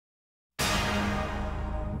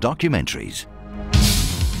Documentaries.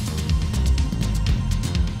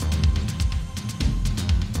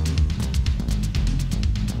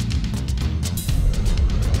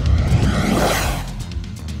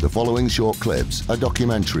 The following short clips are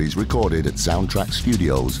documentaries recorded at Soundtrack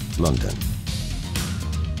Studios, London.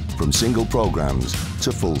 From single programmes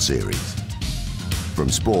to full series. From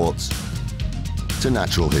sports to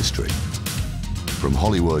natural history. From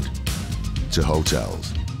Hollywood to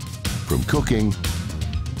hotels. From cooking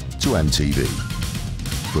to MTV.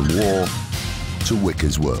 From war to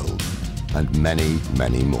Wicker's World. And many,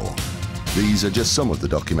 many more. These are just some of the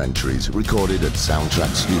documentaries recorded at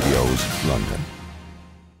Soundtrack Studios, London.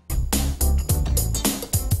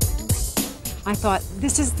 I thought,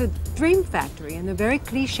 this is the dream factory in the very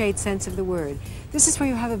cliched sense of the word. This is where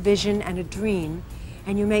you have a vision and a dream,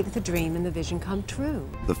 and you make the dream and the vision come true.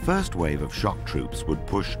 The first wave of shock troops would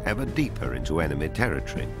push ever deeper into enemy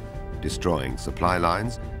territory, destroying supply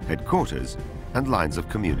lines, headquarters, and lines of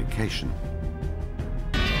communication.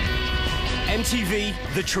 MTV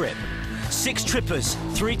The Trip. 6 trippers,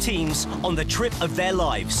 3 teams on the trip of their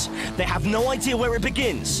lives. They have no idea where it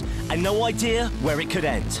begins and no idea where it could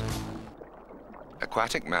end.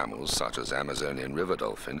 Aquatic mammals, such as Amazonian river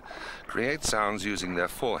dolphin, create sounds using their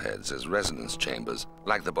foreheads as resonance chambers,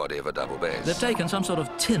 like the body of a double bass. They've taken some sort of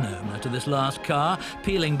tinoma to this last car,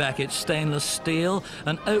 peeling back its stainless steel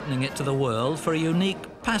and opening it to the world for a unique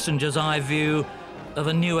passenger's eye view of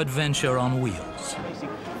a new adventure on wheels.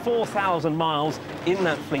 4,000 miles in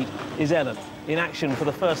that fleet is Ellen, in action for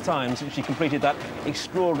the first time since she completed that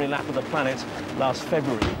extraordinary lap of the planet last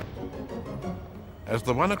February. As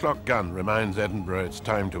the 1 o'clock gun reminds Edinburgh it's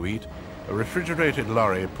time to eat, a refrigerated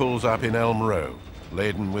lorry pulls up in Elm Row,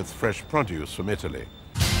 laden with fresh produce from Italy.